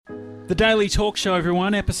The Daily Talk Show,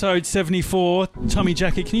 everyone, episode 74. Tommy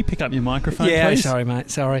Jackie, can you pick up your microphone, please? Sorry,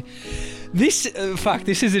 mate. Sorry. This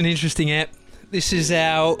is an interesting app. This is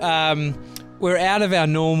our... we're out of our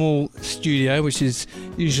normal studio, which is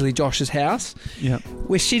usually Josh's house. Yeah.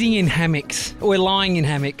 We're sitting in hammocks. We're lying in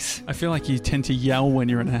hammocks. I feel like you tend to yell when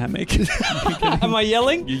you're in a hammock. Am I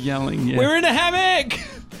yelling? You're yelling, yeah. We're in a hammock!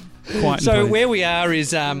 Quite So impressive. where we are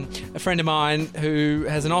is a friend of mine who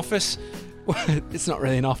has an office. It's not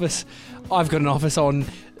really an office. I've got an office on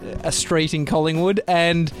a street in Collingwood,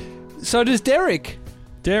 and so does Derek.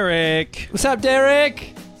 Derek! What's up,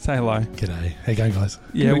 Derek? Say hello. G'day. How you going, guys?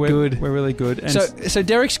 Yeah, We're good. We're really good. And So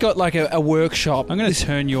Derek's got like a workshop. I'm going to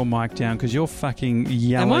turn your mic down because you're fucking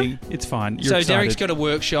yelling. It's fine. You're excited. Derek's got a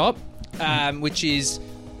workshop, which is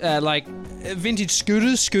like vintage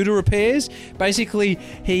scooter repairs. Basically,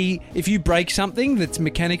 if you break something that's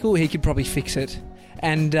mechanical, he could probably fix it.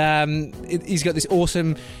 And he's got this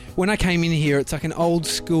awesome... When I came in here, it's like an old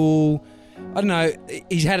school... I don't know.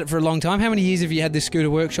 He's had it for a long time. How many years have you had this scooter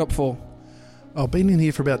workshop for? I've been in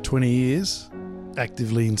here for about 20 years,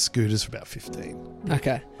 actively in scooters for about 15.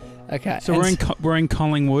 Okay. So we're in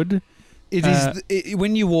Collingwood. It is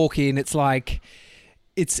when you walk in, it's like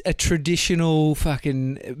it's a traditional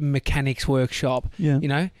fucking mechanics workshop. Yeah. You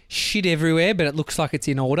know, shit everywhere, but it looks like it's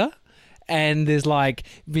in order. And there's like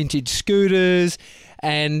vintage scooters,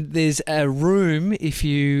 and there's a room, if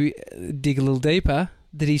you dig a little deeper,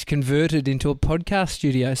 that he's converted into a podcast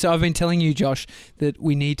studio. So I've been telling you, Josh, that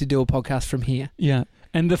we need to do a podcast from here. Yeah.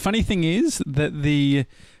 And the funny thing is that the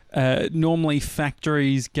normally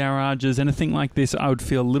factories, garages, anything like this, I would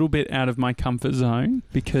feel a little bit out of my comfort zone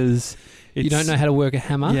because you don't know how to work a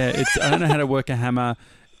hammer. Yeah, I don't know how to work a hammer.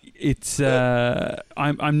 It's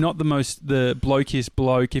I'm not the blokiest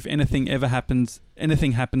bloke. If anything happens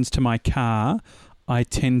to my car, I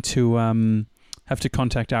tend to have to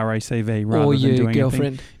contact RACV rather or than your doing girlfriend.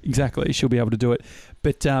 anything. Exactly, she'll be able to do it.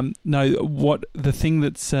 But no, the thing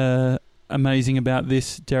that's amazing about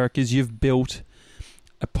this, Derek, is you've built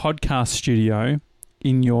a podcast studio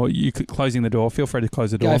in closing the door. Feel free to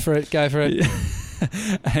close the door. Go for it.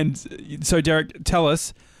 And so, Derek, tell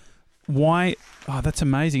us why. Oh, that's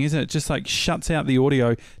amazing, isn't it? Just like shuts out the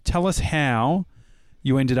audio. Tell us how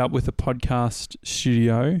you ended up with a podcast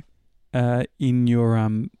studio in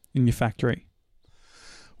your factory.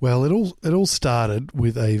 Well, it all started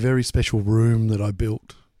with a very special room that I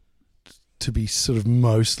built to be sort of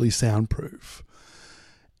mostly soundproof.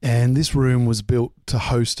 And this room was built to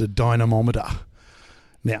host a dynamometer.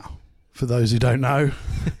 Now, for those who don't know,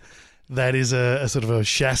 that is a sort of a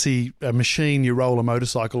chassis, a machine you roll a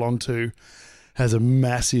motorcycle onto, has a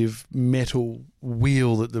massive metal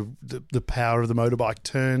wheel that the power of the motorbike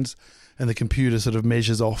turns, and the computer sort of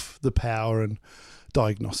measures off the power, and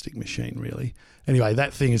diagnostic machine, really. Anyway,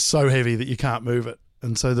 that thing is so heavy that you can't move it.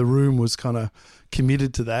 And so the room was kind of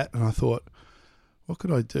committed to that. And I thought, what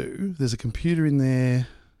could I do? There's a computer in there.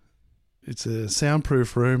 It's a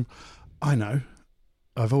soundproof room. I know.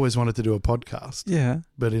 I've always wanted to do a podcast. Yeah.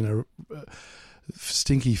 But in a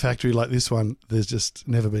stinky factory like this one, there's just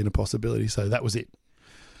never been a possibility. So that was it.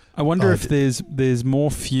 I wonder if there's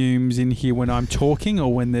more fumes in here when I'm talking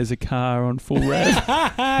or when there's a car on full rev.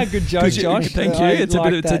 Good joke, Josh. Thank you. It's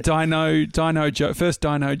a dyno joke. First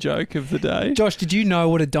dyno joke of the day. Josh, did you know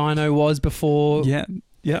what a dyno was before? Yeah.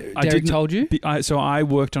 Derek told you? So I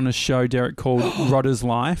worked on a show, Derek, called Rodder's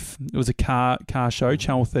Life. It was a car show,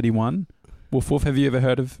 Channel 31. Woof woof. Have you ever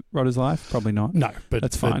heard of Rodder's Life? Probably not. No, but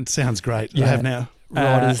that's fine. It sounds great. Yeah. I have now.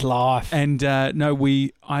 Rodder's Life. And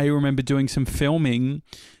I remember doing some filming.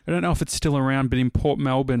 I don't know if it's still around, but in Port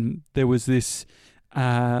Melbourne, there was this,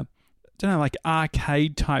 like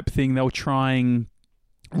arcade type thing. They were trying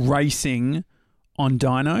racing on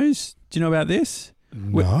dynos. Do you know about this?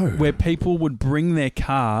 No. Where people would bring their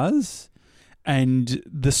cars and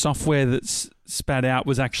the software that's spat out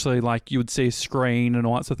was actually like you would see a screen and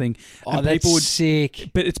all that sort of thing. Oh, and that's sick.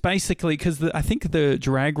 But it's basically because I think the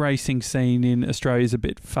drag racing scene in Australia is a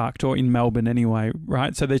bit fucked, or in Melbourne anyway,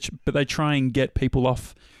 right? So they try and get people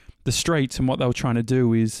off the streets, and what they were trying to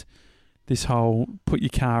do is this whole put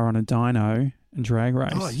your car on a dyno and drag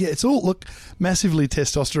race. Oh, yeah. It's all, massively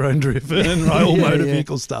testosterone driven, right? All motor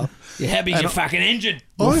vehicle stuff. Yeah, how big's your fucking engine?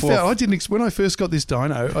 When I first got this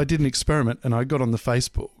dyno, I did an experiment and I got on the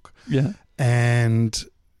Facebook. Yeah. And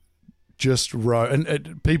just wrote,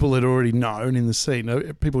 and people had already known in the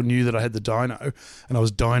scene, people knew that I had the dyno and I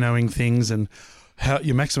was dynoing things and how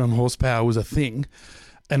your maximum horsepower was a thing.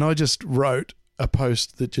 And I just wrote a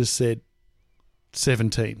post that just said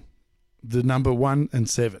 17, the number 1 and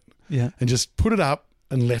 7. Yeah. And just put it up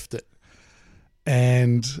and left it.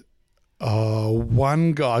 And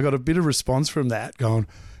one guy, I got a bit of response from that going,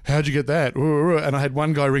 how'd you get that? And I had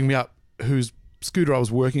one guy ring me up whose scooter I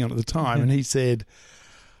was working on at the time, and he said,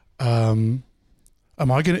 is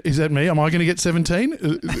that me? Am I going to get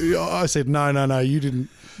 17? I said, no, you didn't.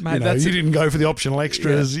 Mate, you didn't go for the optional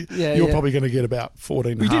extras. You're probably going to get about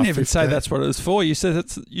 14 and We a half, didn't even 15. say that's what it was for. You said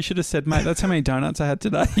you should have said, mate, that's how many donuts I had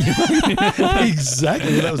today.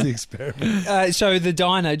 Exactly. That was the experiment. So the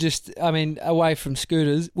dyno, away from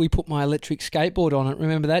scooters, we put my electric skateboard on it.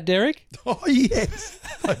 Remember that, Derek? Oh, yes.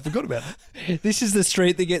 I forgot about that. This is the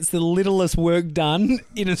street that gets the littlest work done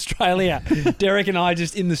in Australia. Derek and I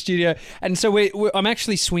just in the studio. And so I'm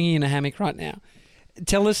actually swinging in a hammock right now.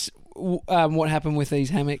 Tell us what happened with these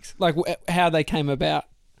hammocks, like how they came about.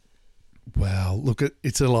 Well, look,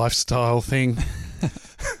 it's a lifestyle thing.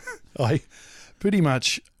 I pretty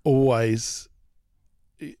much always,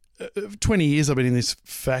 20 years I've been in this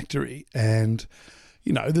factory, and,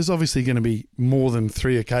 there's obviously going to be more than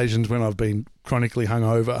 3 occasions when I've been chronically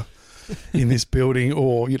hungover in this building,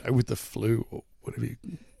 or, with the flu or whatever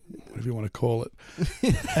you want to call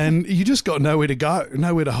it. And you just got nowhere to go,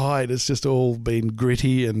 nowhere to hide. It's just all been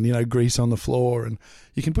gritty and, grease on the floor, and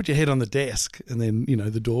you can put your head on the desk and then,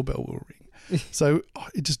 the doorbell will ring. So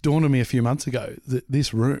it just dawned on me a few months ago that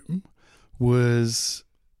this room was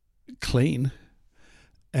clean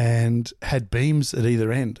and had beams at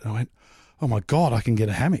either end. And I went, oh my God, I can get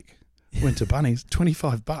a hammock. Went to Bunnings,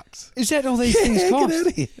 $25. Is that all these things cost? Get out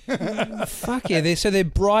of here. Fuck yeah! They're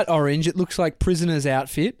bright orange. It looks like prisoner's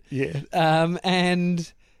outfit. Yeah.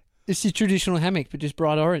 And it's your traditional hammock, but just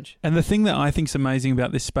bright orange. And the thing that I think's amazing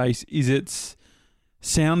about this space is it's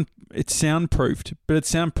soundproofed, but it's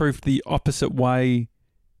soundproofed the opposite way,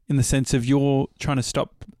 in the sense of you're trying to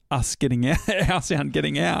stop us getting out, our sound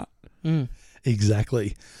getting out. Mm.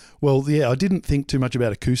 Exactly. Well, yeah, I didn't think too much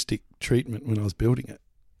about acoustic treatment when I was building it.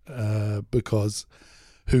 Because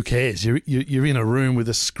who cares? You're in a room with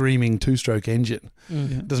a screaming 2-stroke engine.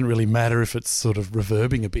 Mm. It doesn't really matter if it's sort of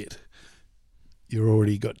reverbing a bit. You've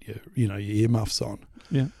already got your earmuffs on.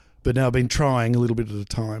 Yeah. But now I've been trying a little bit at a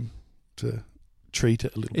time to treat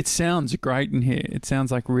it a little bit. It sounds great in here. It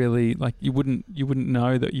sounds like really like you wouldn't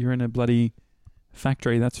know that you're in a bloody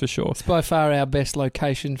factory. That's for sure. It's by far our best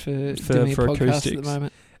location for doing a podcast acoustics at the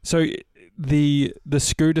moment. So the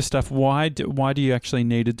scooter stuff, why do you actually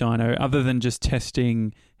need a dyno other than just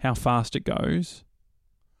testing how fast it goes?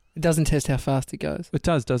 It doesn't test how fast it goes. It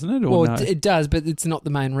does, doesn't it? Or Well, no? it does, but it's not the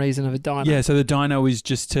main reason of a dyno. Yeah, so the dyno is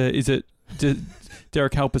just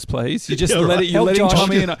Derek, help us, please. You just Yeah, let right. it. You're letting Josh.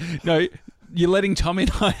 Tommy and I. No, you're letting Tommy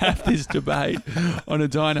and I have this debate on a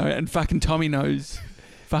dyno, and fucking Tommy knows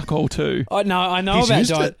fuck all too. I know He's about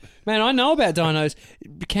used dynos. it. Man, I know about dynos.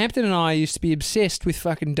 Campton and I used to be obsessed with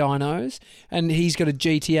fucking dynos, and he's got a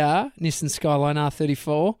GTR, Nissan Skyline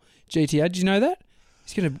R34 GTR. Did you know that?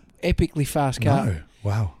 He's got an epically fast car. No.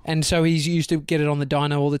 Wow. And so he's used to get it on the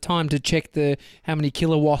dyno all the time to check how many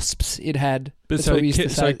kilowasps it had. But That's so what we used to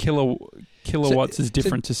say. kilowatts is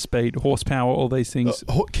different to speed, horsepower, all these things.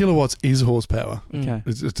 Kilowatts is horsepower. Okay.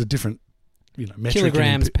 It's a different, metric.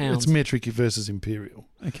 Kilograms, and pounds. It's metric versus imperial.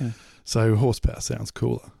 Okay. So horsepower sounds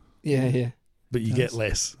cooler, Yeah. but you It get does.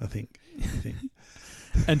 less, I think.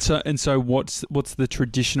 And so what's the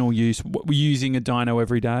traditional use? We're using a dyno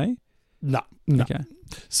every day. No. Okay.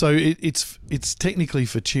 So it's technically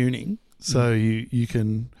for tuning. So you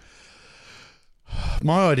can.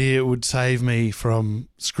 My idea would save me from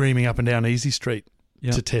screaming up and down Easy Street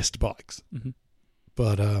Yeah. to test bikes, Mhm.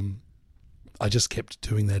 but I just kept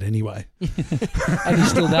doing that anyway. And he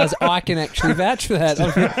still does. I can actually vouch for that.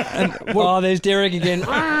 There's Derek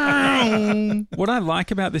again. What I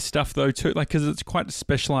like about this stuff though too, like because it's quite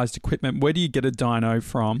specialized equipment. Where do you get a dyno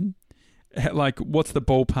from? Like, what's the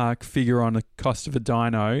ballpark figure on the cost of a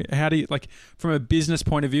dyno? How do you, like, from a business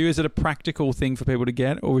point of view, is it a practical thing for people to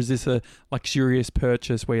get, or is this a luxurious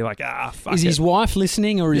purchase where you're like, fuck Is it? his wife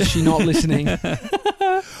listening or is she not listening?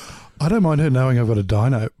 I don't mind her knowing I've got a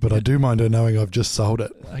dyno, but I do mind her knowing I've just sold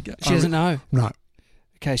it. Okay. She doesn't know. No.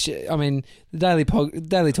 Okay, the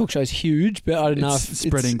Daily Talk Show is huge, but I don't know if It's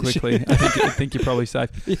spreading quickly. I think you're probably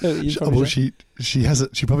safe. Yeah, you're probably Well, safe.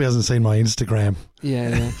 she probably hasn't seen my Instagram.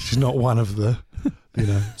 Yeah. She's not one of the,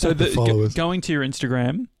 So the followers. Going to your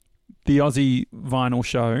Instagram, the Aussie Vinyl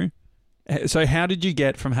Show. So how did you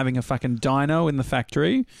get from having a fucking dyno in the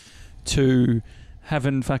factory to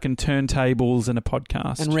having fucking turntables and a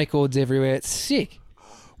podcast And records everywhere. It's sick.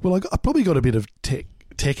 Well, I probably got a bit of tech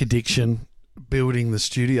addiction building the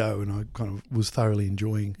studio, and I kind of was thoroughly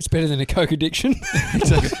enjoying. It's better than a coke addiction.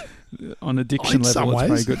 on addiction In level, some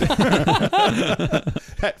it's ways. very good.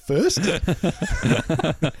 At first.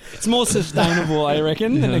 It's more sustainable, I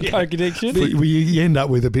reckon, than a coke addiction. But you end up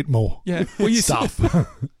with a bit more Yeah, well, you stuff.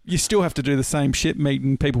 you still have to do the same shit,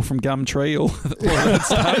 meeting people from Gumtree all that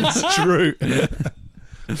stuff. It's true.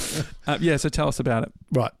 Yeah, so tell us about it.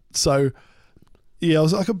 Right. So,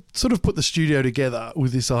 I could sort of put the studio together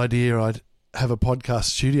with this idea I'd have a podcast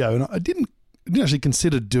studio, and I didn't actually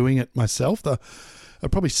consider doing it myself.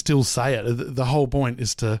 I'd probably still say it. The whole point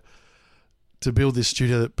is to build this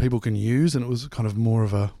studio that people can use, and it was kind of more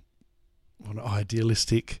of an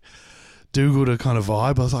idealistic do-gooder kind of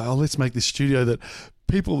vibe. I was like, let's make this studio that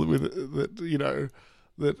people that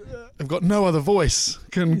have got no other voice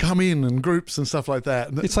can come in, and groups and stuff like that.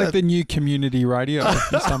 It's like the new community radio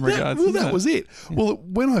in some regards. Well, isn't that it? was it. Yeah. Well,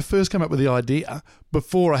 when I first came up with the idea,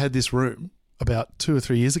 before I had this room, about 2 or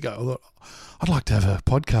 3 years ago, I thought, I'd like to have a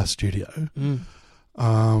podcast studio.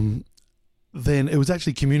 Then it was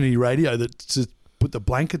actually community radio that just put the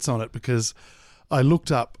blankets on it, because I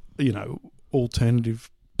looked up,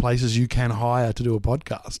 alternative places you can hire to do a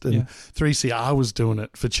podcast, and 3CR was doing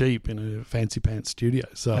it for cheap in a fancy pants studio.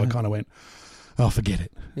 So I kind of went, forget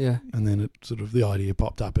it. Yeah. And then the idea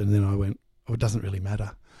popped up, and then I went, it doesn't really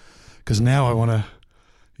matter, because now I want to,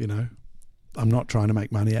 I'm not trying to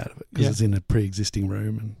make money out of it, because it's in a pre-existing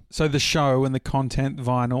room. And So the show and the content,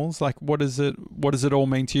 vinyls, like what does it all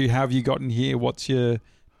mean to you? How have you gotten here? What's your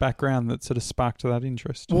background that sort of sparked that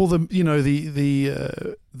interest? well,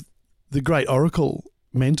 the great Oracle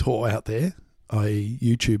mentor out there, i.e.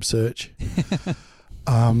 YouTube search,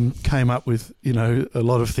 came up with a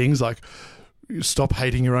lot of things like stop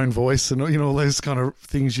hating your own voice, and all those kind of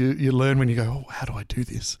things you learn when you go, how do I do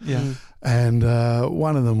this? Yeah. And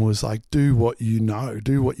one of them was like, do what you know,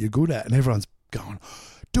 do what you're good at. And everyone's going,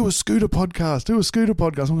 do a scooter podcast.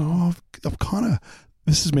 I'm going, I'm kind of,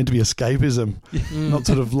 this is meant to be escapism, not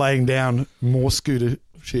sort of laying down more scooter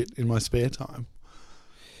shit in my spare time.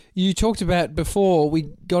 You talked about, before we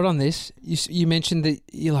got on this, you mentioned that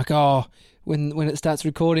you're like, when it starts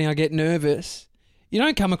recording, I get nervous. You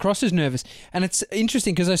don't come across as nervous. And it's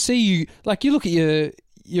interesting because I see you, like, you look at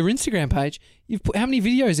your Instagram page, how many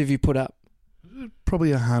videos have you put up?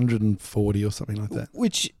 Probably 140 or something like that.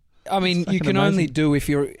 Which, I mean, you can only do if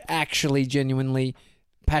you're actually genuinely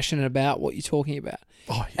passionate about what you're talking about.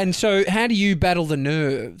 Oh, yeah. And so how do you battle the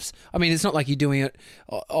nerves? I mean, it's not like you're doing it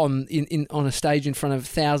on a stage in front of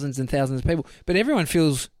thousands and thousands of people, but everyone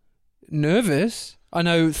feels nervous. I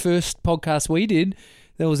know first podcast we did,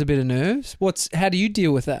 there was a bit of nerves. How do you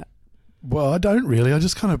deal with that? Well, I don't really. I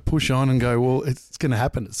just kind of push on and go, well, it's going to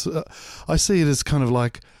happen. I see it as kind of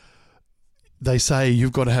like they say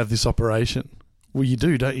you've got to have this operation. Well, you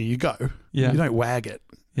do, don't you? You go. Yeah. You don't wag it.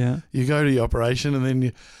 Yeah. You go to the operation, and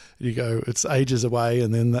then you go, it's ages away,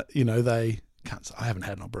 and then they can't say, I haven't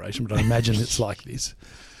had an operation, but I imagine it's like this.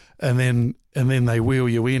 And then they wheel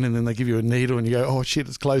you in, and then they give you a needle, and you go, oh shit,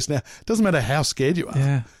 it's close now. It doesn't matter how scared you are.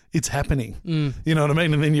 Yeah. It's happening. You know what I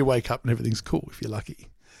mean? And then you wake up and everything's cool if you're lucky.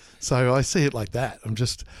 So I see it like that. I'm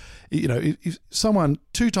just, if someone,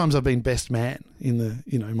 2 times I've been best man in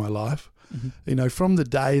my life, from the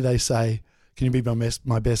day they say, can you be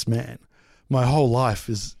my best man? My whole life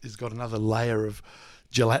has got another layer of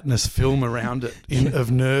gelatinous film around it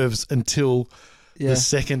of nerves until the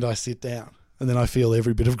second I sit down. And then I feel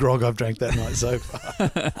every bit of grog I've drank that night so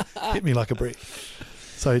far hit me like a brick.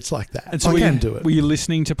 So it's like that. And so I can do it. Were you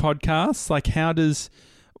listening to podcasts? Like,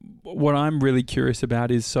 what I'm really curious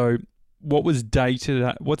about is, so what's day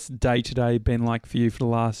to day been like for you for the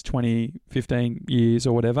last 20, 15 years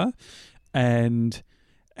or whatever? And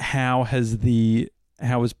how has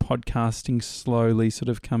podcasting slowly sort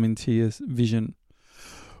of come into your vision?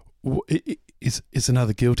 It's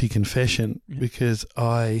another guilty confession, because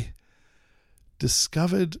I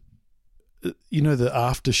discovered, the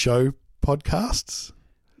after show podcasts.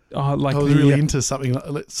 Oh, like I was really into something,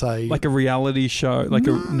 let's say, like a reality show,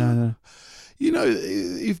 no.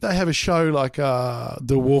 If they have a show like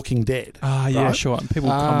The Walking Dead. Yeah, right? sure. And people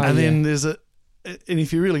comment. And then and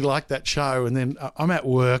if you really like that show, and then I'm at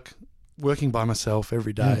work, working by myself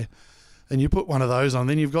every day, and you put one of those on,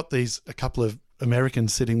 then you've got a couple of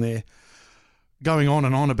Americans sitting there going on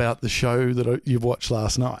and on about the show that you've watched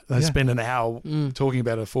last night. They spend an hour talking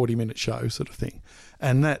about a 40-minute show sort of thing.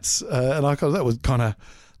 And that's, and I thought that was kind of,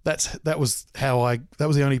 that was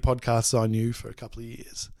the only podcasts I knew for a couple of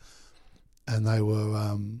years. And they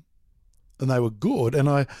were good. And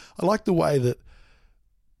I liked the way that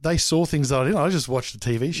they saw things that I didn't. I just watched a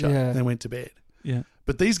TV show and then went to bed. Yeah.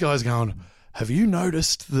 But these guys going, have you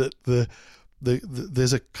noticed that the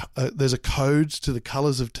there's a code to the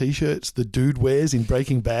colours of T-shirts the dude wears in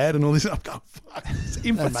Breaking Bad and all this. I'm going, fuck, it's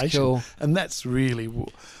information. That's cool. And that's really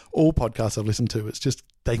all podcasts I've listened to. It's just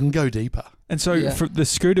they can go deeper. And so for the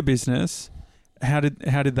scooter business, how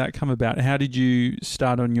did that come about? How did you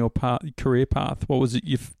start on your career path? What was it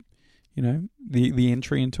the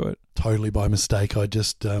entry into it? Totally by mistake. I've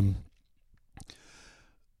just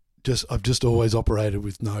always operated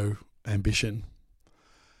with no ambition.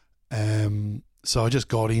 So I just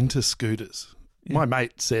got into scooters. Yeah. My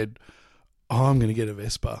mate said, I'm going to get a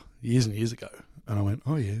Vespa years and years ago. And I went,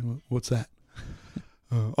 oh yeah, what's that?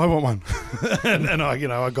 I want one. and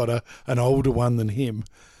I got an older one than him.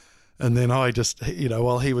 And then I just,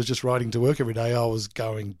 while he was just riding to work every day, I was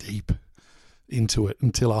going deep into it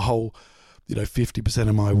until a whole, 50%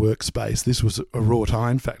 of my workspace, this was a wrought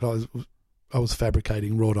iron. In fact, I was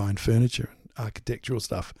fabricating wrought iron furniture and architectural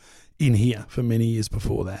stuff in here for many years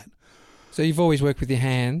before that. So you've always worked with your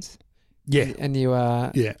hands. Yeah. And you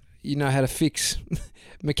you know how to fix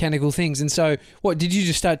mechanical things. And so what, did you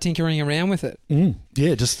just start tinkering around with it?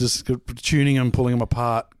 Yeah, just tuning them, pulling them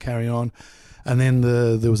apart, carrying on. And then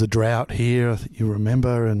there was a drought here, I think you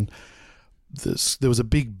remember, and there was a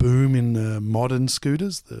big boom in modern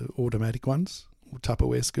scooters, the automatic ones, or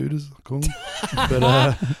Tupperware scooters, I call them.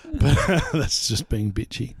 but that's just being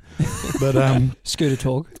bitchy. But scooter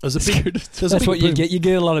talk. There's a big, that's what you get. You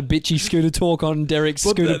get a lot of bitchy scooter talk on Derek's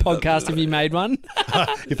scooter podcast if you made one.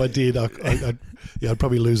 If I did, I'd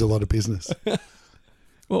probably lose a lot of business.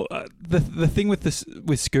 Well, the thing with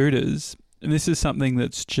scooters, and this is something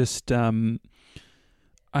that's just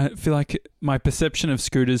I feel like my perception of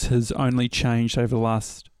scooters has only changed over the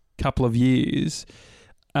last couple of years.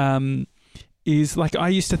 Is like I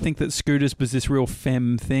used to think that scooters was this real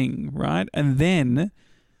femme thing, right? And then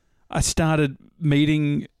I started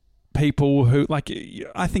meeting people who, like,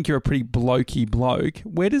 I think you're a pretty blokey bloke.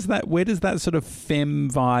 Where does that sort of femme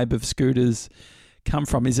vibe of scooters come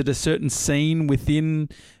from? Is it a certain scene within,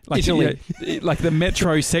 like, Italy, like the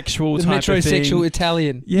metrosexual the type of thing? metrosexual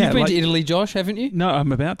Italian? Yeah, you've been to Italy, Josh, haven't you? No,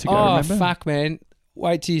 I'm about to go. Oh, remember? Fuck, man!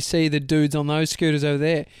 Wait till you see the dudes on those scooters over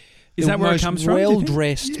there. Is that where it comes from?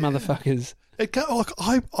 Well-dressed motherfuckers.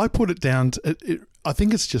 I put it down to I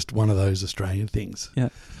think it's just one of those Australian things. Yeah.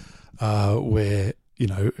 Where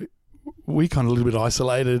we kind of a little bit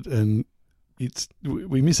isolated, and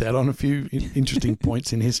we miss out on a few interesting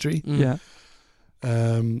points in history. Yeah.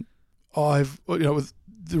 With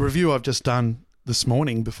the review I've just done this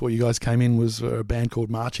morning before you guys came in was a band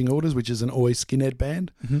called Marching Orders, which is an Oi skinhead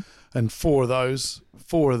band, and four of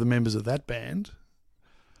the members of that band.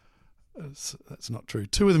 That's not true.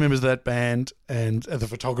 Two of the members of that band and the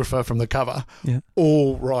photographer from the cover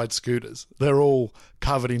all ride scooters. They're all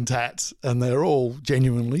covered in tats and they're all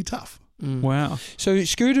genuinely tough. Wow. So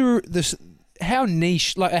scooter, how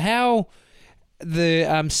niche, like how the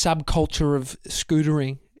subculture of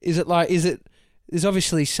scootering, there's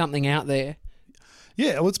obviously something out there.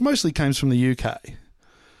 Yeah, well, it's mostly comes from the UK.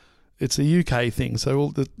 It's a UK thing. So all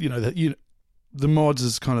the mods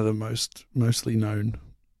is kind of the mostly known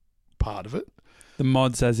part of it. The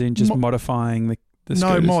mods as in just modifying the scooters?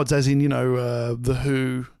 No, mods as in, the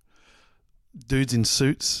Who dudes in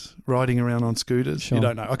suits riding around on scooters. Sure. You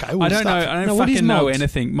don't know. Okay, well, I don't know. I don't fucking know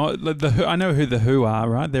anything. I know who the Who are,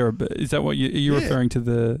 right? Is that what you're referring to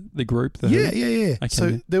the group? The Who? Yeah. Okay.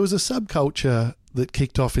 So there was a subculture that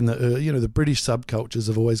kicked off in the British subcultures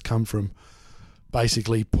have always come from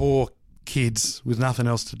basically poor kids with nothing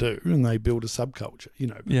else to do, and they build a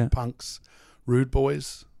subculture. Punks, rude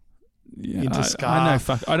boys. Yeah, into Scar. I know.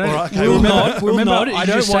 Fuck. I don't. Right, okay, remember, I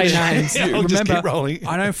don't watch names. I'll just keep rolling.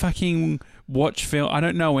 I don't fucking watch film. I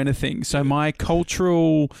don't know anything. So my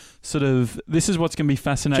cultural sort of this is what's going to be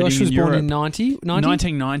fascinating. Josh was in born Europe. in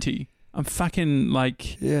 1990. I'm fucking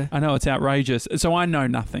like. Yeah. I know it's outrageous. So I know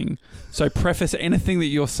nothing. So preface anything that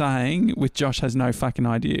you're saying with Josh has no fucking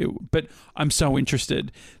idea. But I'm so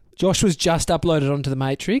interested. Josh was just uploaded onto the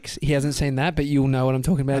Matrix. He hasn't seen that, but you'll know what I'm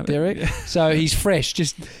talking about, Derek. Yeah. So he's fresh.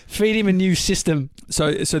 Just feed him a new system.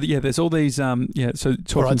 So there's all these So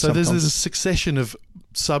all right. So there's a succession of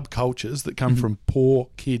subcultures that come from poor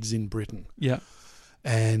kids in Britain. Yeah,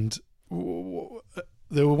 and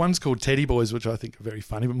there were ones called Teddy Boys, which I think are very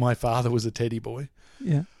funny. But my father was a Teddy Boy.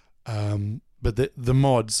 Yeah. But the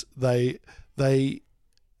mods, it's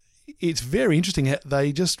very interesting.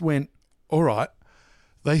 They just went, all right.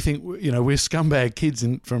 They think, we're scumbag kids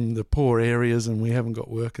from the poor areas and we haven't got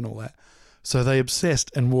work and all that. So they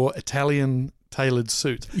obsessed and wore Italian tailored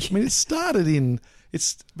suits. I mean,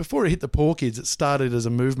 before it hit the poor kids, it started as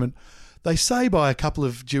a movement. They say by a couple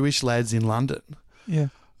of Jewish lads in London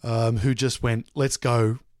who just went, let's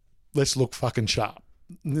go let's look fucking sharp.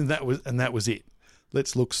 And that was it.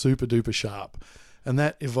 Let's look super duper sharp. And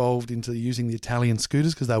that evolved into using the Italian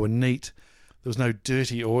scooters because they were neat. There was no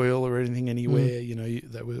dirty oil or anything anywhere. You know,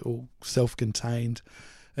 they were all self-contained.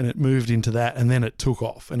 And it moved into that, and then it took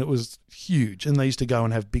off, and it was huge. And they used to go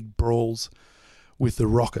and have big brawls with the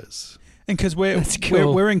rockers. And because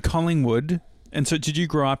we're in Collingwood, and so did you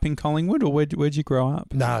grow up in Collingwood, or where'd you grow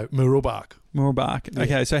up? No, Mooroolbark. Mooroolbark. Yeah.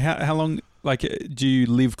 Okay, so how long? Like, do you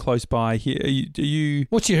live close by here? Do you?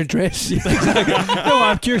 What's your address? No,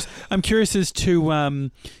 I'm curious. I'm curious as to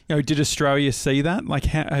did Australia see that? Like,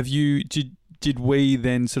 have you? Did we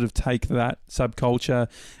then sort of take that subculture?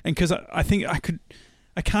 And because I think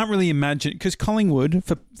I can't really imagine, because Collingwood,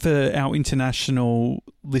 for our international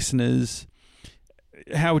listeners,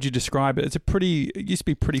 how would you describe it? It used to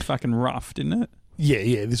be pretty fucking rough, didn't it?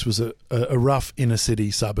 Yeah. This was a rough inner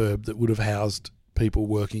city suburb that would have housed people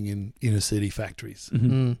working in inner city factories.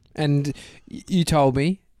 Mm-hmm. And you told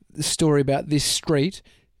me the story about this street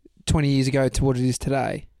 20 years ago to what it is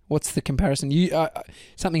today. What's the comparison?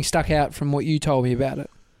 Something stuck out from what you told me about it.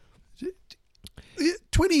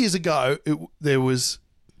 20 years ago, there was,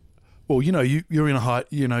 well, you know, you're in a height,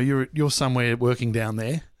 you know, you're somewhere working down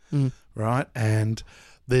there, right? And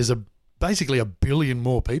there's basically a billion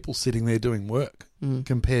more people sitting there doing work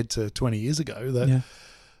compared to 20 years ago.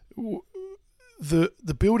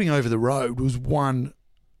 The building over the road was one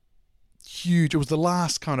huge. It was the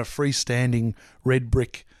last kind of freestanding red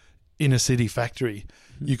brick inner city factory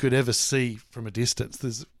you could ever see from a distance.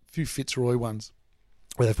 There's a few Fitzroy ones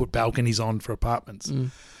where they put balconies on for apartments.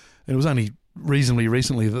 And it was only reasonably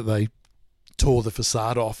recently that they tore the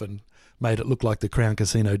facade off and made it look like the Crown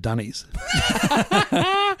Casino Dunnies.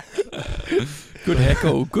 Good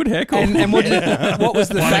heckle. And what was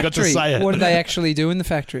the Why I got to factory? say it. What did they actually do in the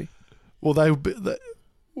factory? Well,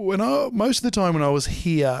 most of the time when I was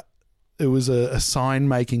here, it was a sign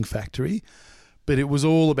making factory, but it was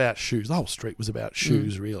all about shoes. The whole street was about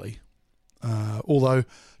shoes, really. Although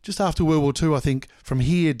just after World War II, I think from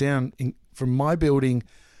here down, from my building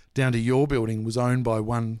down to your building was owned by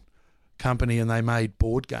one company, and they made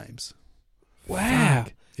board games. Wow.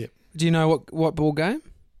 Yep. Do you know what board game?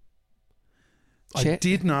 I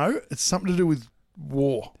did know. It's something to do with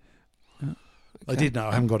war. Okay. I did know.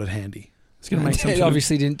 I haven't got it handy. It's going to make some It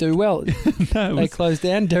obviously didn't do well. No, They closed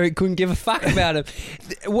down. Derek couldn't give a fuck about it.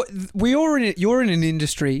 You're in an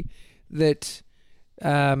industry that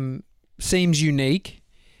seems unique.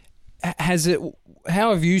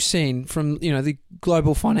 How have you seen from the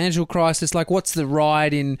global financial crisis? Like, what's the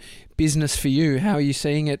ride in business for you? How are you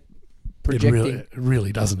seeing it projecting? It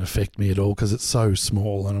really doesn't affect me at all because it's so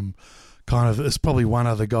small, and I'm there's probably one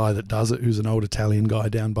other guy that does it who's an old Italian guy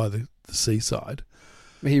down by the seaside.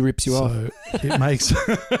 He rips you off. It makes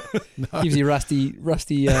Gives you rusty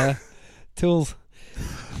tools.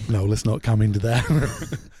 No, let's not come into that.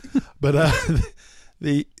 But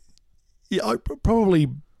probably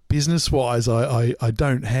business wise, I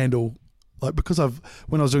don't handle, like, because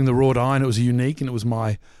when I was doing the wrought iron, it was unique and it was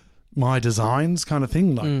my designs kind of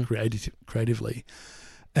thing, like creatively.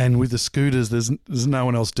 And with the scooters, there's no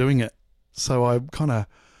one else doing it, so I kind of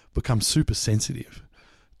become super sensitive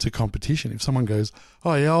to competition. If someone goes,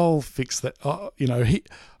 "Oh yeah, I'll fix that,"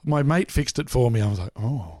 my mate fixed it for me. I was like,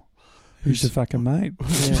 "Oh, who's the fucking mate?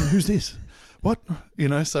 Who's this? What?"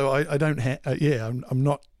 So I don't. I'm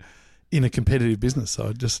not in a competitive business,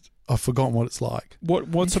 so I've forgotten what it's like.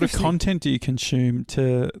 What sort of content do you consume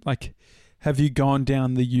to, like? Have you gone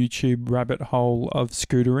down the YouTube rabbit hole of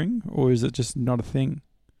scootering, or is it just not a thing?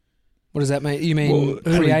 What does that mean? You mean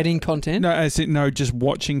creating content? No, just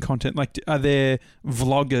watching content. Like, are there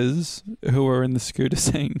vloggers who are in the scooter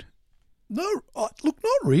scene? No, look,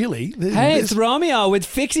 not really. Hey, it's Romeo with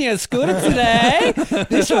fixing a scooter today.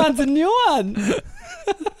 This one's a new one.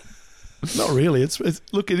 Not really. It's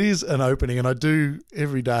look, it is an opening, and I do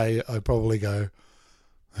every day. I probably go,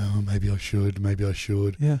 "Oh, maybe I should."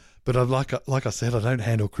 Yeah. But like I said, I don't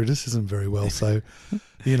handle criticism very well. So,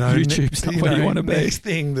 YouTube's not where you want to be. Next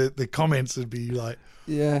thing, the comments would be like,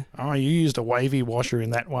 "Yeah, oh, you used a wavy washer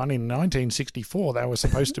in that one in 1964. That was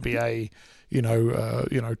supposed to be a,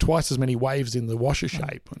 twice as many waves in the washer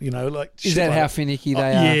shape. Is that how finicky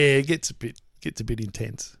they are? Yeah, it gets a bit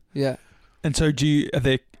intense. Yeah. And so, are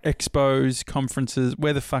there expos, conferences?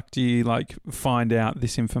 Where the fuck do you find out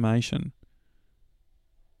this information?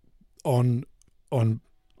 Online.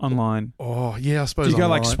 Oh yeah, I suppose. Do you go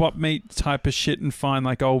online. swap meet type of shit and find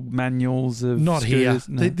old manuals of Not scooters?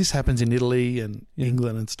 here. No. This happens in Italy and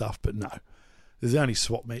England and stuff, but no. The only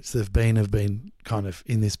swap meets have been kind of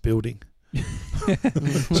in this building.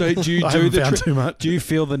 So do you I do haven't the found tri- too much. Do you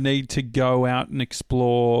feel the need to go out and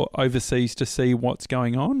explore overseas to see what's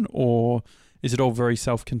going on, or is it all very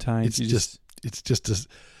self-contained? It's just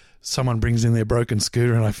someone brings in their broken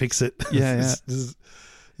scooter and I fix it. Yeah,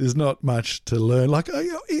 There's not much to learn. Like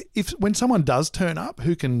if when someone does turn up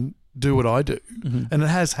who can do what I do, and it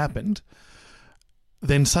has happened,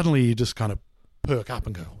 then suddenly you just kind of perk up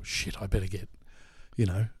and go, oh, shit, I better get,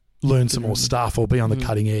 learn some more stuff or be on the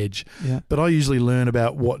cutting edge. Yeah. But I usually learn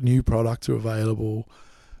about what new products are available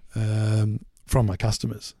from my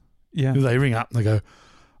customers. Yeah. They ring up and they go,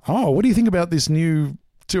 oh, what do you think about this new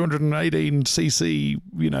 218cc,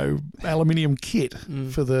 aluminium kit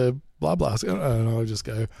for the blah blah? And I'll just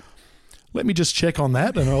go, let me just check on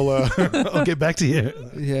that and I'll get back to you.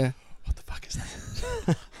 Yeah. What the fuck is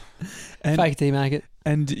that? Fake demarket.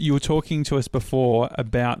 And you were talking to us before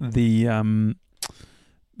about the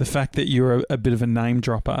fact that you're a bit of a name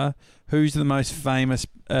dropper. Who's the most famous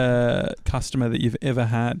customer that you've ever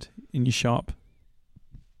had in your shop?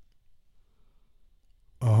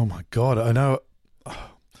 Oh my God, I know.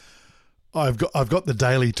 I've got the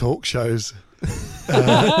daily talk shows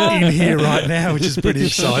in here right now, which is pretty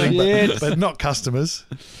exciting, but not customers.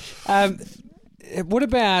 What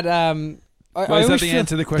about? Is that the answer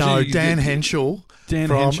to the question? No, Dan Henschel. Dan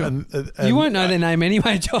from, Henschel. You won't know their name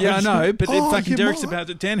anyway, Josh. Yeah, I know, but if fucking you Derek's might. about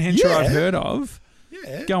it. Dan Henschel, Yeah. I've heard of.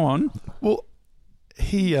 Yeah. Go on. Well,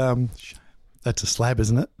 he. That's a slab,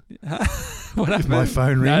 isn't it? What If my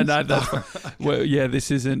phone rings. No, that's fine. Well, yeah,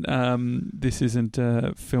 this isn't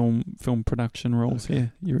film production rules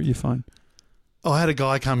here. You're fine. I had a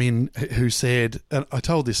guy come in who said, and I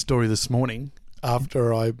told this story this morning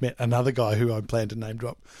after I met another guy who I plan to name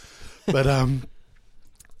drop, but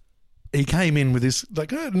he came in with this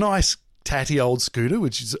like a nice tatty old scooter,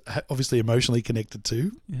 which is obviously emotionally connected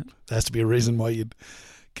to. Yeah. There has to be a reason why you'd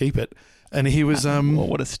keep it. And he was Well,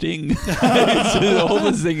 what a sting! All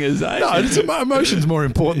the singers, eh? no, it's emotion's more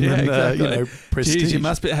important than exactly. prestige. Jeez, you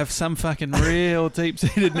must have some fucking real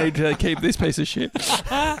deep-seated need to keep this piece of shit.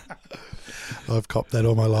 I've copped that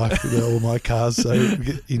all my life with all my cars, so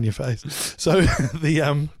in your face. So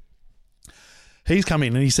he's come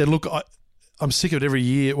in and he said, look, I'm sick of it every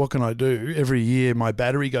year. What can I do? Every year my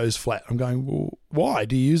battery goes flat. I'm going, well, why?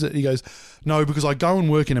 Do you use it? He goes, no, because I go and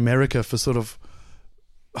work in America for sort of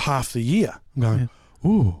half the year. I'm going,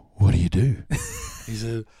 ooh, what do you do? He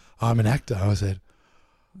said, I'm an actor. I said,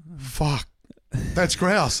 fuck. That's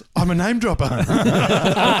grouse. I'm a name dropper.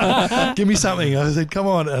 Give me something. I said, come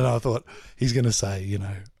on. And I thought he's going to say,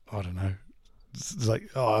 I don't know. It's like,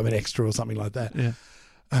 oh, I'm an extra or something like that. Yeah.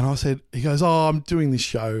 And I said, he goes, oh, I'm doing this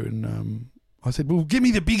show. And I said, well, give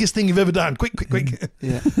me the biggest thing you've ever done. Quick.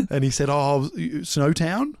 Yeah. And he said, oh,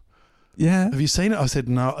 Snowtown. Yeah. Have you seen it? I said,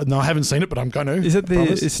 no, I haven't seen it, but I'm going to. Is it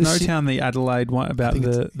promise. is Snowtown the Adelaide one about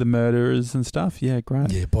the murderers and stuff? Yeah,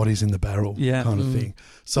 great. Yeah, bodies in the barrel kind of thing.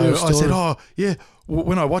 So Real I story. said, oh, yeah,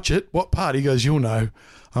 when I watch it, what part? He goes, you'll know.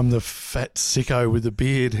 I'm the fat sicko with the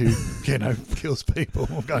beard who, kills people.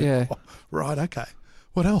 I'm going, Yeah. oh, right, okay.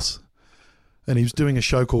 What else? And he was doing a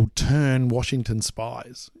show called Turn Washington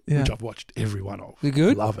Spies, which I've watched every one of. You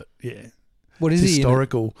good? Love it, yeah. What is It's he?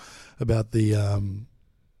 historical about the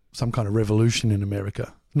some kind of revolution in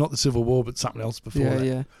America. Not the Civil War, but something else before that.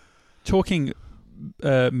 Yeah. Talking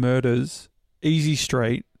murders, Easy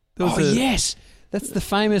Street. Yes. That's the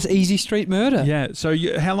famous Easy Street murder. Yeah. So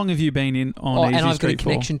how long have you been in on Easy and I've Street got a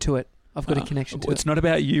connection to it. I've got a connection to it. It's not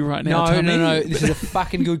about you right now. No, Tommy. no. This is a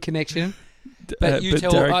fucking good connection. But you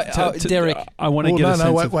tell Derek. I want to get a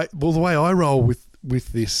sense of... wait. Well, the way I roll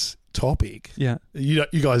with this topic, Yeah. you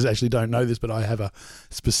guys actually don't know this, but I have a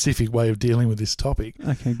specific way of dealing with this topic,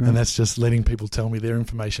 Okay, great. and that's just letting people tell me their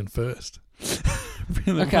information first.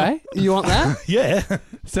 Really? Okay, you want that? Yeah,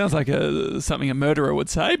 Sounds like something a murderer would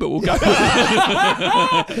say, but we'll go.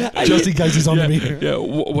 just in case he's on to me. Yeah.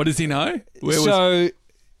 What does he know?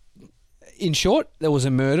 In short, there was a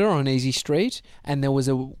murder on Easy Street, and there was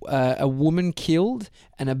a woman killed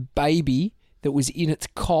and a baby that was in its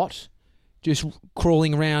cot, just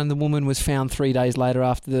crawling around. The woman was found 3 days later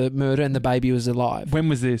after the murder, and the baby was alive. When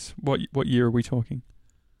was this? What year are we talking?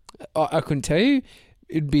 I couldn't tell you.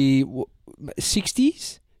 It'd be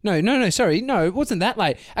 60s? No, sorry. No, it wasn't that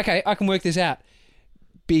late. Okay, I can work this out.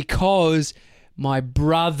 Because my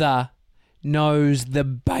brother knows the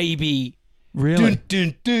baby. Really? Dun,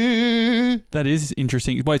 dun, dun. That is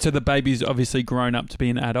interesting. Wait, so the baby's obviously grown up to be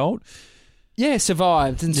an adult? Yeah,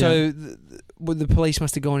 survived. And so the police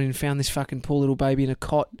must have gone in and found this fucking poor little baby in a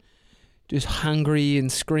cot, just hungry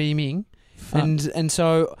and screaming. Fuck. And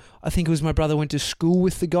so I think it was my brother went to school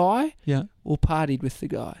with the guy Yeah. or partied with the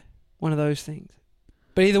guy. One of those things.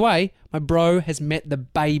 But either way, my bro has met the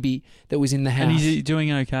baby that was in the house. And is he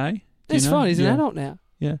doing okay? Do It's you know? fine. He's an Yeah. adult now.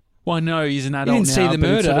 Yeah. Well, I know he's an adult didn't now. see the but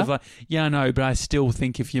it's sort murder. of like, yeah, I know, but I still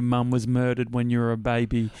think if your mum was murdered when you were a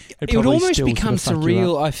baby, It would almost still become sort of fuck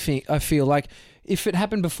you up. surreal. I feel like if it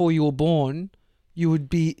happened before you were born, it would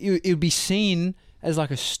be seen as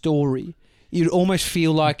like a story. You'd almost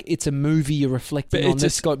feel like it's a movie you're reflecting But on it's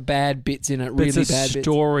that's got bad bits in it, But really it's a bad bits.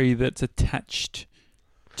 story that's attached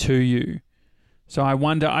to you. So I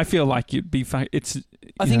wonder. I feel like you'd be. It's.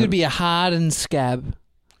 I think it would be a hardened scab.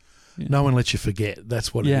 Yeah. No one lets you forget.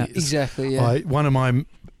 That's what Yeah. it is. Exactly. Yeah. One of my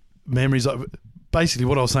memories of basically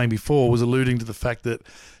what I was saying before was alluding to the fact that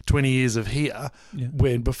 20 years of here, Yeah.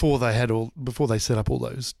 when before they set up all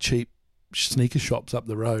those cheap sneaker shops up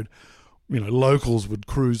the road, locals would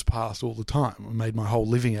cruise past all the time. I made my whole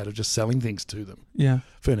living out of just selling things to them. Yeah.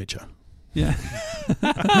 Furniture. Yeah.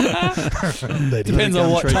 They did. Depends on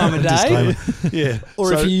what time of day, Disclaimer. Yeah.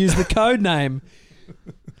 or if you use the code name.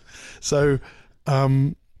 So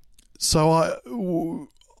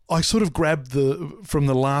I sort of grabbed from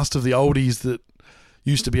the last of the oldies that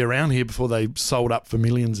used to be around here before they sold up for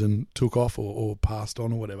millions and took off or passed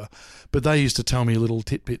on or whatever. But they used to tell me little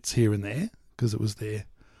tidbits here and there because it was their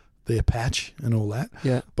patch and all that.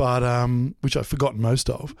 Yeah. But which I've forgotten most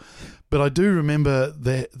of. But I do remember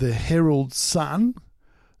the Herald Sun.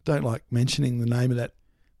 Don't like mentioning the name of that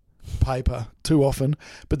paper too often.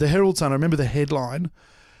 But the Herald Sun, I remember the headline,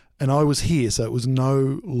 and I was here, so it was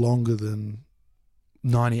no longer than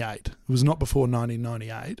 98. It was not before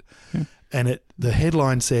 1998. Yeah. And the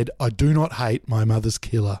headline said, "I do not hate my mother's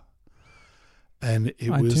killer." And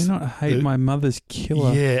I do not hate my mother's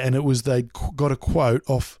killer. Yeah, and it was they got a quote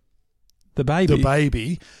off The baby. the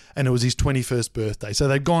baby, and it was his 21st birthday. So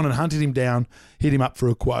they'd gone and hunted him down, hit him up for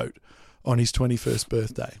a quote on his 21st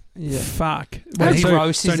birthday. Yeah. Fuck. How So-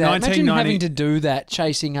 gross so is that? Imagine 1990 having to do that,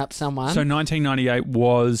 chasing up someone. So 1998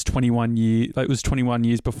 was 21 years. It was 21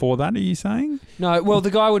 years before that. Are you saying? No, well,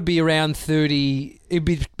 the guy would be around 30. It'd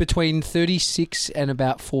be between 36 and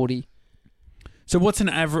about 40. So what's an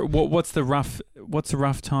average? What's the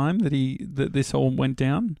rough time that this all went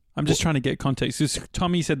down? I'm just trying to get context. Because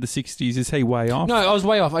Tommy said the 60s. Is he way off? No, I was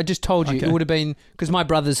way off. I just told you. Okay. It would have been because my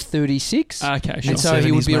brother's 36. Okay, sure. And so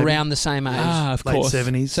he would 70s be maybe. around the same age. of Late course.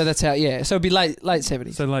 70s. So that's how, yeah. So it'd be late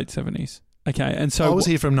 70s. So late 70s. Okay, and so I was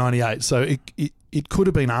here from 98, so it could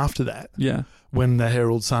have been after that Yeah, when the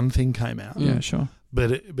Herald Sun thing came out. Mm. yeah, sure.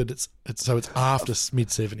 But it's after mid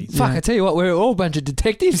 70s. Fuck, Yeah. I tell you what, we're all a bunch of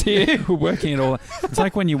detectives here. We're working it all. It's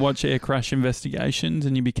like when you watch air crash investigations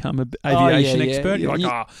and you become an aviation yeah, expert. yeah. You're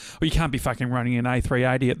like, well, you can't be fucking running an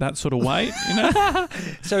A380 at that sort of weight, you know?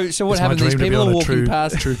 So what It's my happened? These dream to be people on are a walking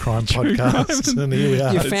past. true crime True podcast, and here we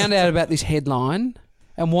are. You found out about this headline,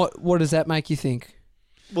 and what does that make you think?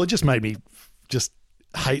 Well, it just made me just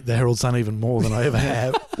hate the Herald Sun even more than I ever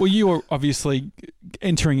have. Well, you were obviously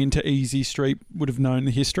entering into Easy Street, would have known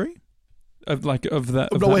the history of that. Of No,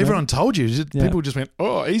 that everyone told you. Just- Yeah. People just went,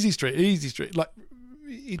 "Oh, Easy Street." Like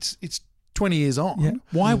it's 20 years on. Yeah.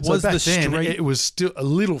 Why So was back the then street? it was still a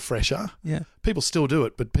little fresher. Yeah. People still do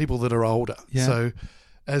it, but people that are older. Yeah. So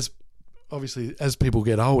as people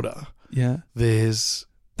get older, Yeah. there's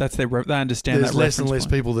That's they understand that less and reference less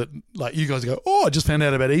point. people that like you guys go, "Oh, I just found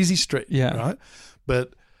out about Easy Street." Yeah. Right.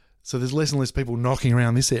 But so there's less and less people knocking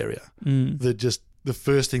around this area Mm. that just the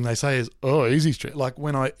first thing they say is, "Oh, Easy Street." Like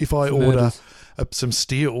if I It's order murders. some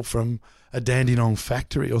steel from a Dandenong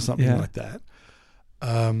factory or something Yeah. like that,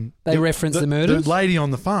 They reference the murders? The lady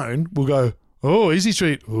on the phone will go, "Oh, Easy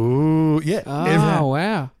Street." Oh, yeah. Oh,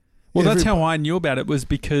 wow. Well, that's every- how I knew about it, was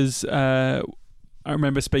because I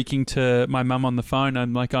remember speaking to my mum on the phone.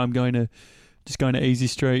 I'm like, I'm going to Easy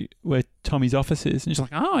Street where Tommy's office is, and she's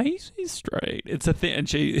like, "Oh, Easy Street, it's a thing." And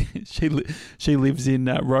she lives in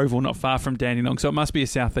Roval, not far from Dandenong, so it must be a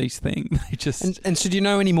southeast thing. They just And so do you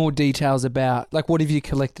know any more details about, like, what have you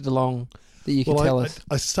collected along that you can tell us?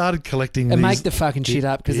 I started collecting And these. make the fucking shit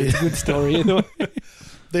up because it's a good story.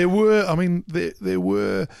 There was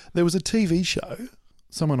a TV show.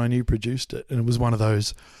 Someone I knew produced it, and it was one of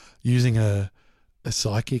those using a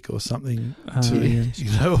psychic or something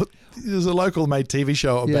yeah. There's a local made TV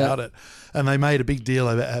show about it, and they made a big deal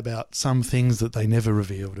about some things that they never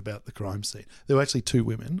revealed about the crime scene. There were actually 2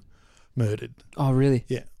 women murdered. Oh, really?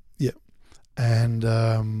 Yeah. And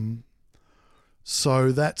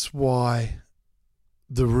so that's why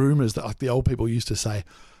the rumours that like the old people used to say,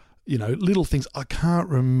 little things, I can't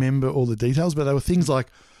remember all the details, but there were things like,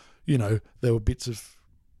 there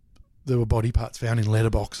were body parts found in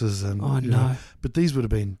letterboxes and Oh, you know, no. but these would have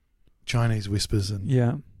been Chinese whispers, and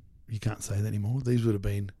Yeah. you can't say that anymore. These would have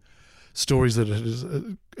been stories that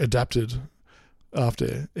are adapted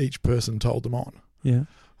after each person told them on. Yeah.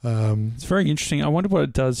 It's very interesting. I wonder what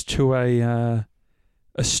it does to a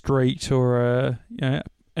street or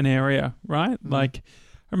an area, right? Like,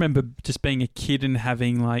 I remember just being a kid and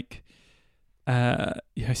having like,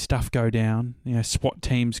 stuff go down. SWAT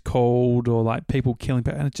teams called or like people killing,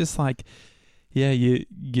 and it's just like, you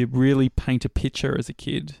really paint a picture as a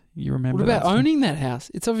kid. You remember? What about owning that house?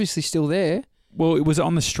 It's obviously still there. Well, it was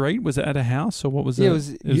on the street. Was it at a house or what was it? It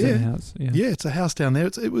was at a house. Yeah, it's a house down there.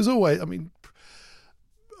 It was always. I mean,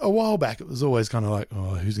 a while back, it was always kind of like,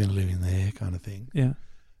 oh, who's going to live in there, kind of thing. Yeah.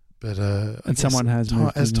 But and someone has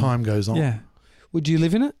moved as in time goes on. Yeah. Would you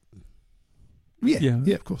live in it? Yeah,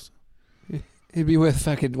 of course. It'd be worth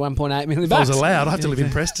fucking 1.8 million If I bucks. was allowed, I have to live in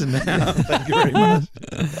Preston now. Thank you very much.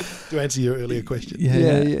 To answer your earlier question.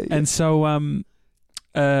 Yeah. And so,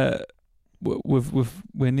 we're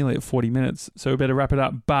nearly at 40 minutes, so we better wrap it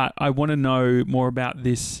up. But I want to know more about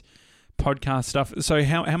this podcast stuff. So,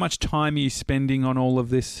 how much time are you spending on all of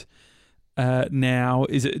this now?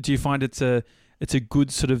 Do you find it's a good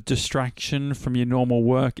sort of distraction from your normal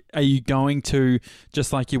work? Are you going to,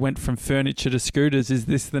 just like you went from furniture to scooters, is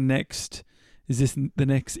this the next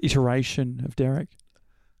iteration of Derek?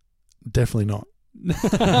 Definitely not.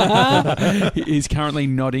 He's currently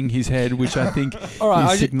nodding his head, which I think All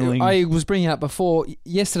right, is signalling. I was bringing up before,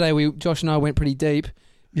 yesterday Josh and I went pretty deep.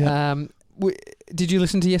 Yeah. Did you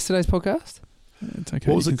listen to yesterday's podcast? It's okay.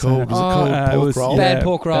 What was it called? Was it called it pork was roll? Bad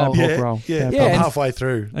pork roll. Bad pork roll. Yeah. Yeah, I'm and- halfway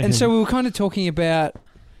through. And so we were kind of talking about,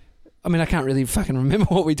 I mean, I can't really fucking remember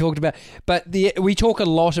what we talked about, but we talk a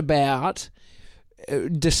lot about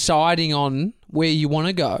deciding on where you want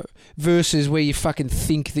to go versus where you fucking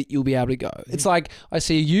think that you'll be able to go. It's like, I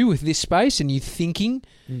see you with this space and you thinking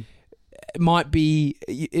it might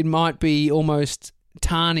be almost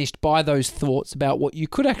tarnished by those thoughts about what you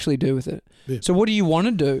could actually do with it. Yeah. So what do you want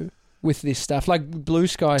to do with this stuff, like blue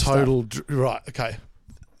sky stuff? Right, okay.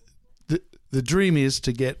 The dream is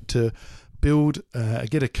to get a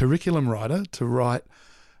curriculum writer to write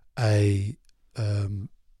a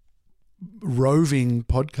roving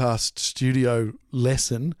podcast studio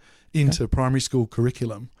lesson into primary school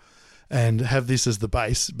curriculum and have this as the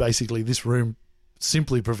base. Basically, this room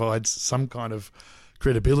simply provides some kind of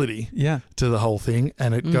credibility to the whole thing,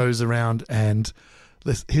 and it goes around and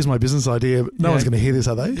here's my business idea. No one's going to hear this,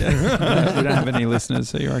 are they? Yeah. We don't have any listeners,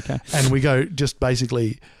 so you're okay. And we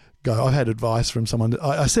I've had advice from someone.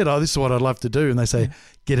 I said, this is what I'd love to do. And they say,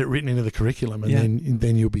 get it written into the curriculum and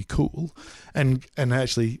then you'll be cool. And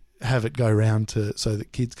actually have it go around so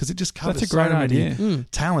that kids, because it just covers That's a great idea.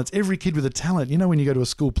 Talents. Every kid with a talent. When you go to a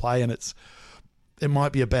school play and it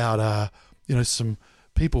might be about, some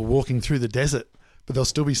people walking through the desert, but there'll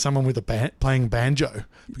still be someone with playing banjo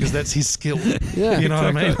because that's his skill. Yeah, you know what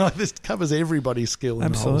I mean? exactly. Like, this covers everybody's skill in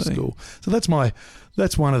Absolutely. the whole school. So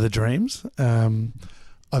that's one of the dreams.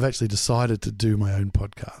 I've actually decided to do my own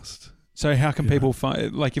podcast. So how can people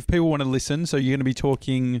find, like, if people want to listen, so you're going to be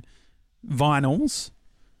talking vinyls.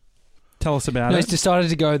 Tell us about He's it.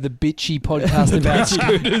 decided to go the bitchy podcast about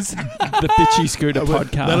scooters. The Bitchy Scooter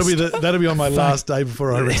podcast. That'll be on my last day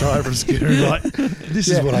before I retire from scootering. Like, this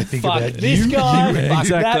is what I think Fuck about this you. guy. you- Fuck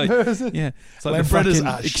exactly. that person. Yeah. It's like Lampretters the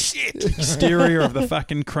are fucking shit. exterior of the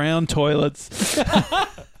fucking Crown toilets.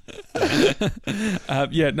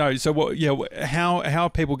 So what? Yeah, how are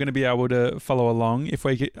people going to be able to follow along if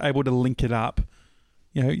we're able to link it up?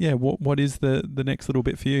 What is the next little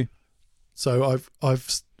bit for you? So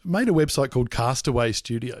I've made a website called Castaway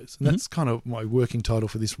Studios, and that's kind of my working title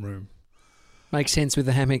for this room. Makes sense with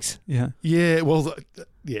the hammocks. Yeah. Yeah, well,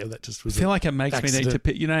 that just was. I feel like it makes me need to accident.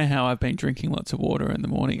 piss. You know how I've been drinking lots of water in the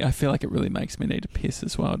morning? I feel like it really makes me need to piss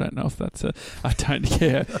as well. I don't know if that's I don't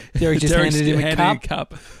care. Derek just Derek's handed him a handing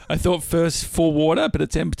cup. I thought first full water, but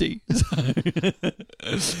it's empty.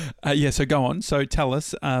 So go on. So tell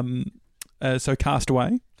us. So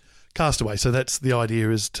Castaway. Castaway. So that's the idea,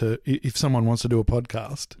 is to, if someone wants to do a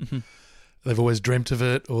podcast, they've always dreamt of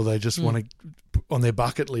it, or they just want to, on their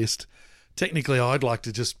bucket list. Technically, I'd like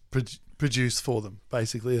to just produce for them,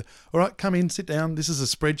 basically. All right, come in, sit down. This is a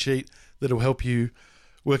spreadsheet that'll help you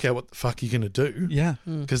work out what the fuck you're going to do. Yeah.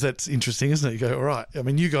 Because that's interesting, isn't it? You go, all right. I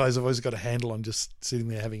mean, you guys have always got a handle on just sitting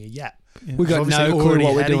there having a yap. Yeah. We got Obviously no clue already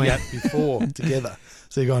what we're had doing. a yap before together.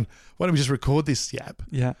 So you're going, why don't we just record this yap?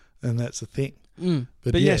 Yeah. And that's the thing.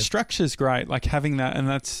 But yeah, structure's great. Like having that, and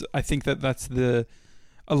I think that's a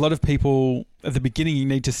lot of people at the beginning, you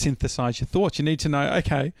need to synthesize your thoughts. You need to know,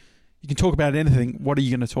 okay, you can talk about anything. What are you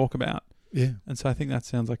going to talk about? Yeah. And so I think that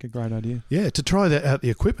sounds like a great idea. Yeah, to try that out, the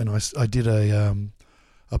equipment, I did a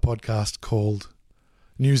podcast called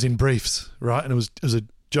News in Briefs, right? And it was a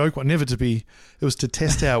joke one, it was to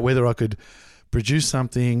test out whether I could produce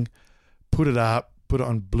something, put it up, put it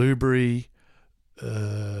on Blueberry,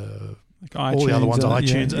 Like all the other ones on yeah,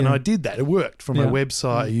 iTunes, and yeah. I did that. It worked from my Yeah.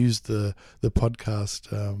 website. I used the podcast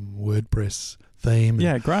WordPress theme.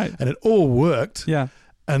 Yeah, great. And it all worked. Yeah.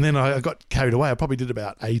 And then I got carried away. I probably did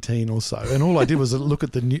about 18 or so. And all I did was look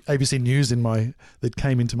at the ABC News that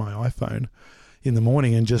came into my iPhone in the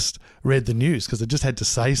morning and just read the news because it just had to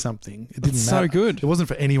say something. It didn't That's matter. so good. It wasn't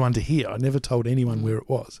for anyone to hear. I never told anyone where it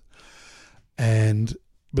was.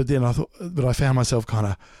 But then I found myself kind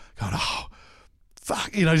of going, oh,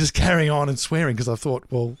 fuck, just carrying on and swearing because I thought,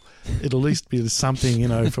 well, it'll at least be something,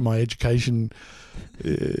 for my education.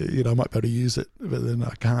 I might be able to use it, but then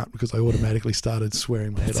I can't because I automatically started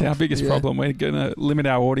swearing my head That's off. our biggest problem. We're going to limit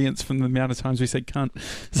our audience from the amount of times we said cunt.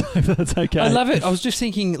 So that's okay. I love it. I was just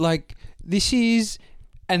thinking, like, this is,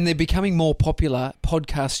 and they're becoming more popular,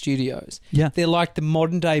 podcast studios. Yeah. They're like the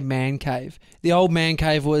modern day man cave. The old man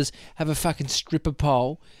cave was have a fucking stripper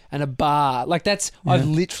pole and a bar. Like that's, Yeah. I've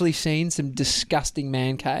literally seen some disgusting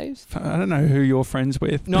man caves. I don't know who you're friends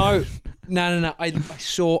with. No. I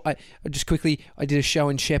just quickly, I did a show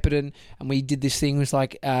in Shepparton and we did this thing. It was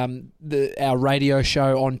like our radio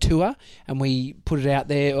show on tour and we put it out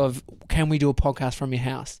there of, can we do a podcast from your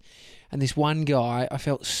house? And this one guy, I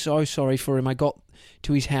felt so sorry for him. I got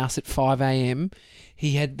to his house at 5 a.m.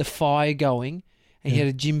 He had the fire going and he had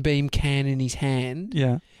a Jim Beam can in his hand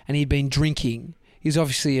Yeah. and he'd been drinking. He was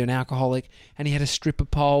obviously an alcoholic and he had a stripper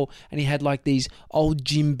pole and he had like these old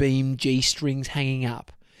Jim Beam G-strings hanging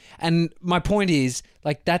up. And my point is,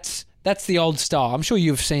 like, that's the old style. I'm sure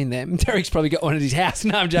you've seen them. Derek's probably got one at his house.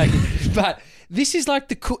 No, I'm joking. But this is like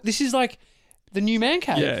the new man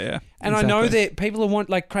cave. Yeah, yeah. And I know that people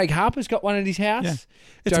want, like, Craig Harper's got one at his house. Yeah.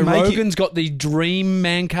 It's Joe making- Rogan's got the dream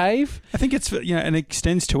man cave. I think it's, and it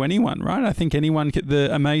extends to anyone, right? I think the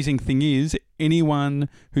amazing thing is anyone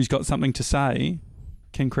who's got something to say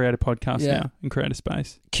can create a podcast now and create a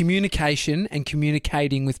space. Communication and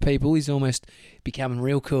communicating with people is almost becoming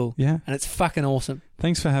real cool. Yeah. And it's fucking awesome.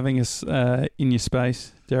 Thanks for having us in your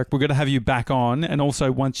space, Derek. We're going to have you back on. And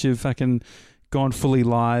also once you've fucking gone fully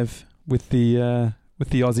live with the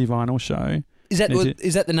Aussie Vinyl Show. Is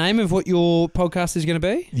that the name of what your podcast is going to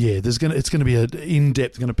be? Yeah, it's going to be an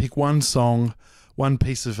in-depth. Going to pick one song, one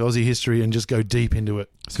piece of Aussie history, and just go deep into it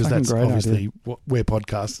because that's great obviously where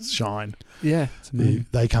podcasts shine. Yeah,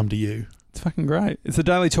 They come to you. It's fucking great. It's the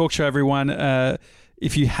Daily Talk Show, everyone.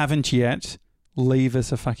 If you haven't yet, leave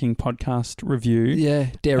us a fucking podcast review. Yeah,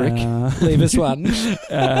 Derek, leave us one.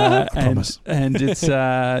 Promise. And it's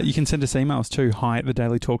you can send us emails too.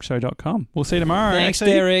 hi@thedailytalkshow.com. We'll see you tomorrow. Thanks,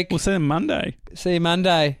 Actually, Derek. We'll see you Monday. See you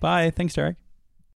Monday. Bye. Thanks, Derek.